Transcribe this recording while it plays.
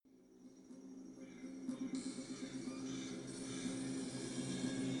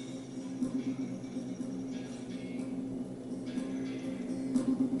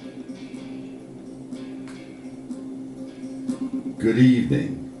Good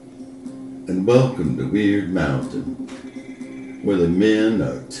evening, and welcome to Weird Mountain, where the men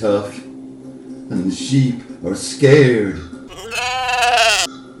are tough and the sheep are scared.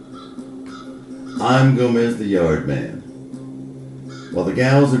 I'm Gomez the Yard Man, while the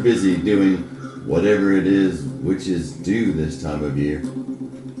gals are busy doing whatever it is witches do this time of year.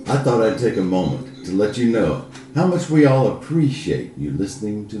 I thought I'd take a moment to let you know how much we all appreciate you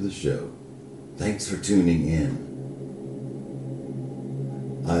listening to the show. Thanks for tuning in.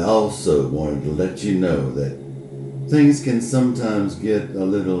 I also wanted to let you know that things can sometimes get a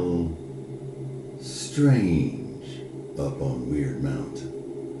little strange up on Weird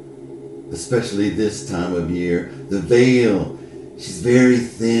Mountain. Especially this time of year. The veil, she's very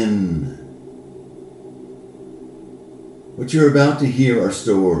thin. What you're about to hear are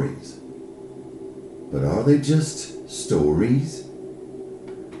stories. But are they just stories?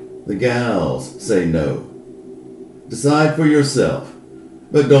 The gals say no. Decide for yourself.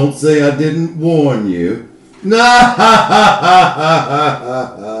 But don't say I didn't warn you. Nah!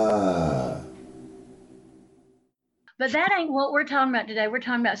 But that ain't what we're talking about today. We're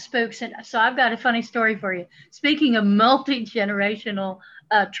talking about spooks. And so I've got a funny story for you. Speaking of multi-generational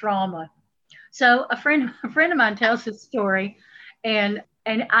trauma. So a friend of mine tells this story, and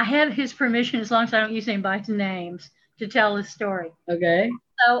I have his permission, as long as I don't use anybody's names, to tell this story. Okay.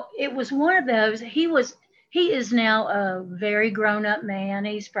 So it was one of those. He is now a very grown up man.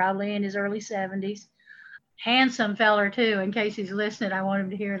 He's probably in his early 70s. Handsome feller too. In case he's listening, I want him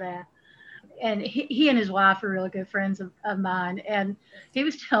to hear that. And he and his wife are really good friends of mine. And he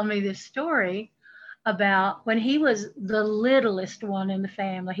was telling me this story about when he was the littlest one in the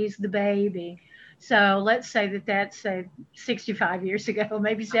family. He's the baby. So let's say that's 65 years ago,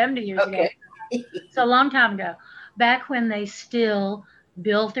 maybe 70 years ago. Okay. So a long time ago, back when they still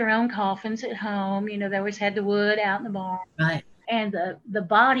built their own coffins at home. They always had the wood out in the barn, Right. and the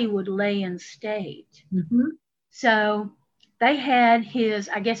body would lay in state. Mm-hmm. So they had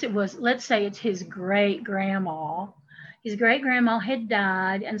I guess it was, let's say it's his great grandma. His great grandma had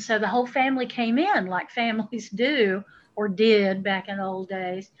died, and so the whole family came in like families do or did back in the old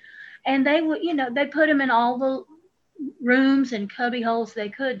days. And they would, they put him in all the rooms and cubby holes they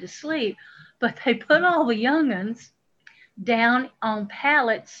could to sleep, but they put all the young'uns down on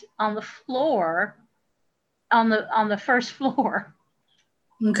pallets on the floor, on the first floor,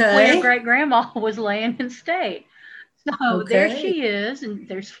 where Okay. great grandma was laying in state. So there Okay. she is, and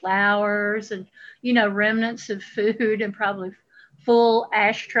there's flowers and remnants of food and probably full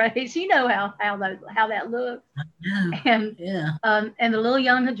ashtrays. You know how that looks. Yeah. And Yeah. and the little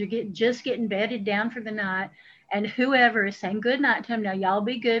young'uns are just getting bedded down for the night, and whoever is saying good night to them. Now y'all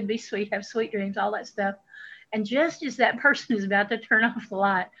be good, be sweet, have sweet dreams, all that stuff. And just as that person is about to turn off the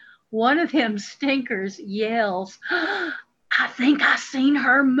light, one of them stinkers yells, "I think I seen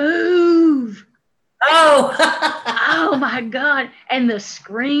her move." Oh. Oh my God. And the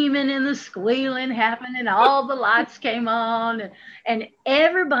screaming and the squealing happened, and all the lights came on, and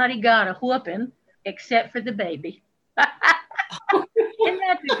everybody got a whooping except for the baby. Isn't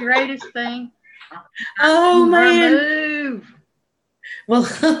that the greatest thing? Oh Her man. move. Well,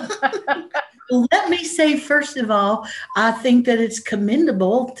 well, let me say first of all, I think that it's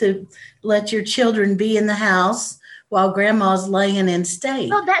commendable to let your children be in the house while grandma's laying in state.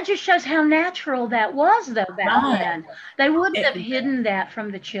 Well, that just shows how natural that was, though, back Right. then. They wouldn't have Eh, hidden that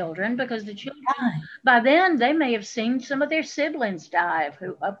from the children, because the children, right. by then, they may have seen some of their siblings die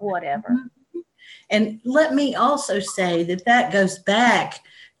of whatever. Mhm. And let me also say that that goes back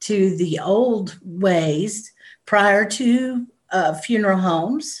to the old ways prior to funeral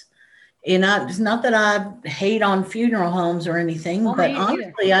homes. And it's not that I hate on funeral homes or anything, Well, but me either.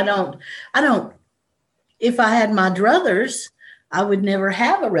 honestly, I don't, if I had my druthers, I would never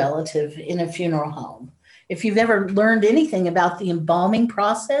have a relative in a funeral home. If you've ever learned anything about the embalming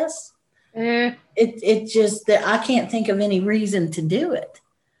process, Eh, it just that I can't think of any reason to do it.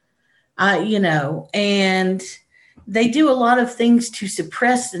 And they do a lot of things to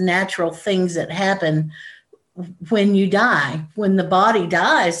suppress the natural things that happen when you die. When the body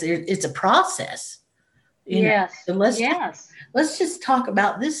dies, it's a process. You know, yes. so Yes. let's just talk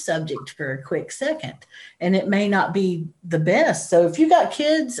about this subject for a quick second. And it may not be the best. So if you got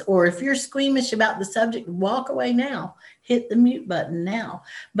kids or if you're squeamish about the subject, walk away now. Hit the mute button now.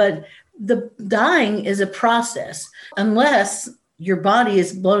 But the dying is a process. Unless your body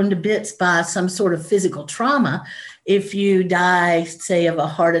is blown to bits by some sort of physical trauma, if you die, say, of a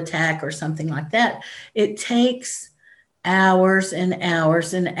heart attack or something like that, it takes hours and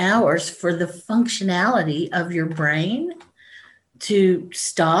hours and hours for the functionality of your brain to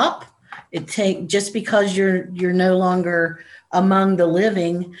stop. It take just because you're no longer among the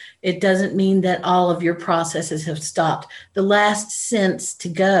living, it doesn't mean that all of your processes have stopped. The last sense to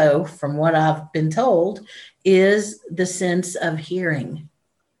go, from what I've been told, is the sense of hearing.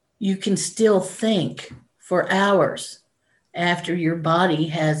 You can still think for hours after your body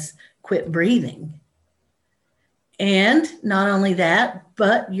has quit breathing. And not only that,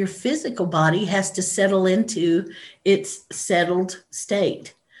 but your physical body has to settle into its settled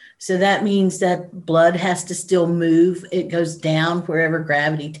state. So that means that blood has to still move. It goes down wherever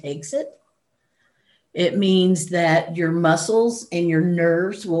gravity takes it. It means that your muscles and your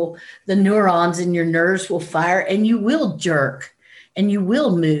nerves the neurons in your nerves will fire, and you will jerk, and you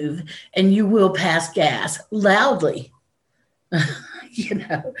will move, and you will pass gas loudly,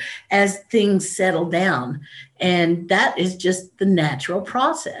 as things settle down. And that is just the natural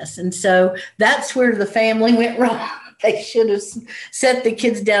process. And so that's where the family went wrong. They should have set the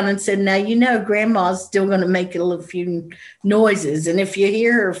kids down and said, now, grandma's still going to make a few noises. And if you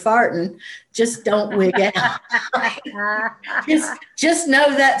hear her farting, just don't wig out. just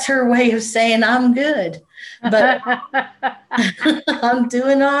know that's her way of saying I'm good. But I'm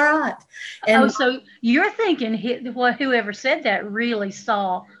doing all right. And so you're thinking whoever said that really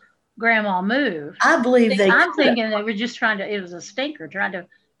saw grandma move. I believe I'm thinking they were just it was a stinker trying to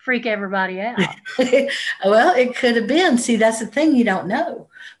freak everybody out. Well, it could have been. See, that's the thing, you don't know.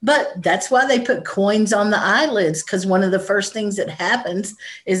 But that's why they put coins on the eyelids, because one of the first things that happens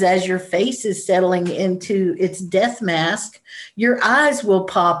is as your face is settling into its death mask, your eyes will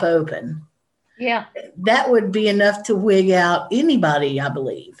pop open. Yeah. That would be enough to wig out anybody, I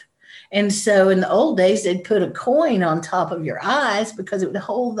believe. And so in the old days, they'd put a coin on top of your eyes because it would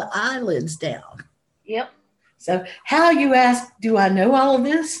hold the eyelids down. Yep. So how, you ask, do I know all of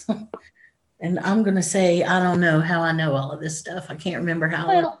this? And I'm going to say, I don't know how I know all of this stuff. I can't remember how.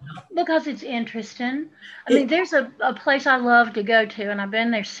 Well, because it's interesting. I mean, there's a place I love to go to, and I've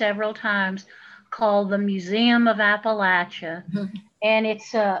been there several times, called the Museum of Appalachia. Mm-hmm. And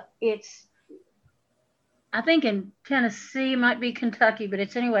it's I think in Tennessee, might be Kentucky, but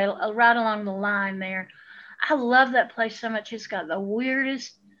it's anyway right along the line there. I love that place so much. It's got the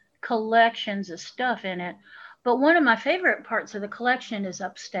weirdest collections of stuff in it. But one of my favorite parts of the collection is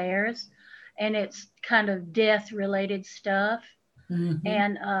upstairs, and it's kind of death-related stuff. Mm-hmm.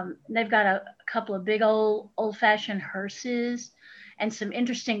 And they've got a couple of big old-fashioned hearses and some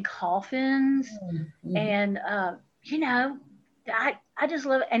interesting coffins. Mm-hmm. And, I just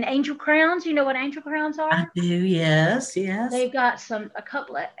love it. And angel crowns. You know what angel crowns are? I do, yes. They've got a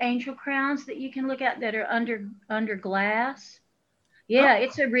couple of angel crowns that you can look at that are under glass. Yeah,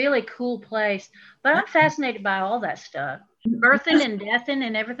 it's a really cool place. But I'm fascinated by all that stuff. Birthing and deathing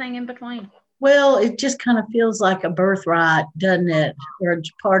and everything in between. Well, it just kind of feels like a birthright, doesn't it? Or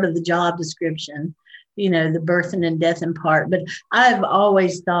part of the job description, the birthing and deathing part. But I've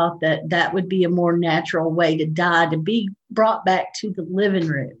always thought that would be a more natural way to die, to be brought back to the living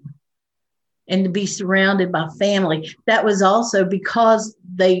room and to be surrounded by family. That was also because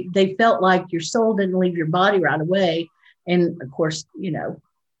they felt like your soul didn't leave your body right away. And of course,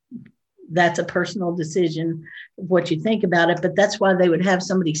 that's a personal decision of what you think about it, but that's why they would have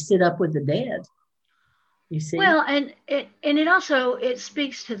somebody sit up with the dead. You see? Well, and it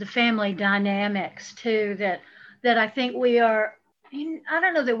speaks to the family dynamics too, that I think we are, I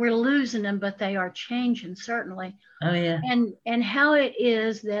don't know that we're losing them, but they are changing, certainly. Oh yeah. And how it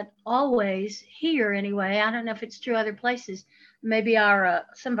is that always here anyway, I don't know if it's true other places, maybe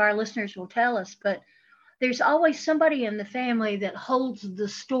some of our listeners will tell us, but there's always somebody in the family that holds the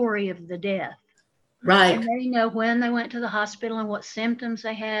story of the death. Right. And they know when they went to the hospital and what symptoms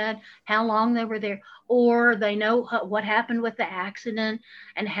they had, how long they were there, or they know what happened with the accident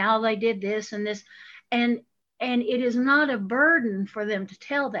and how they did this and this. And it is not a burden for them to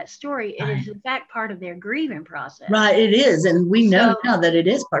tell that story. It is, in fact, part of their grieving process. Right, it is. And we know now that it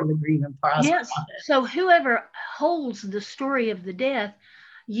is part of the grieving process. Yes. So whoever holds the story of the death,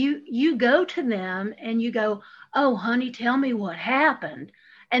 you go to them and you go, oh, honey, tell me what happened.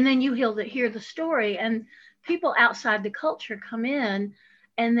 And then you hear the story, and people outside the culture come in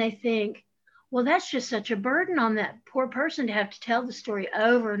and they think, well, that's just such a burden on that poor person to have to tell the story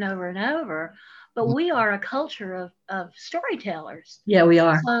over and over and over. But we are a culture of storytellers. Yeah, we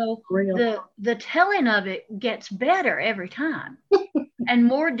are. So the telling of it gets better every time. And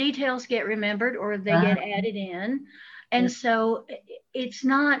more details get remembered or they get added in. And so it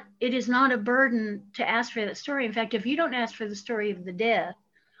is not a burden to ask for that story. In fact, if you don't ask for the story of the death,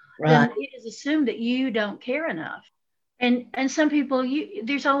 then it is assumed that you don't care enough. And some people,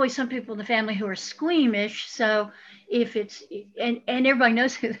 there's always some people in the family who are squeamish. So if it's, and everybody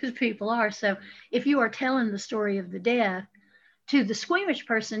knows who those people are. So if you are telling the story of the death, to the squeamish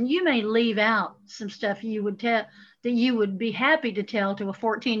person, you may leave out some stuff you would tell that you would be happy to tell to a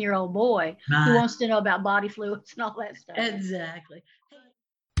 14-year-old boy who wants to know about body fluids and all that stuff. Exactly.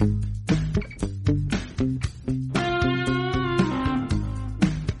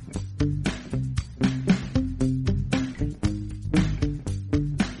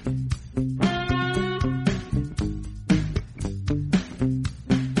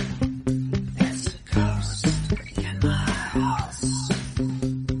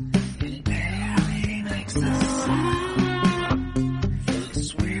 It barely makes us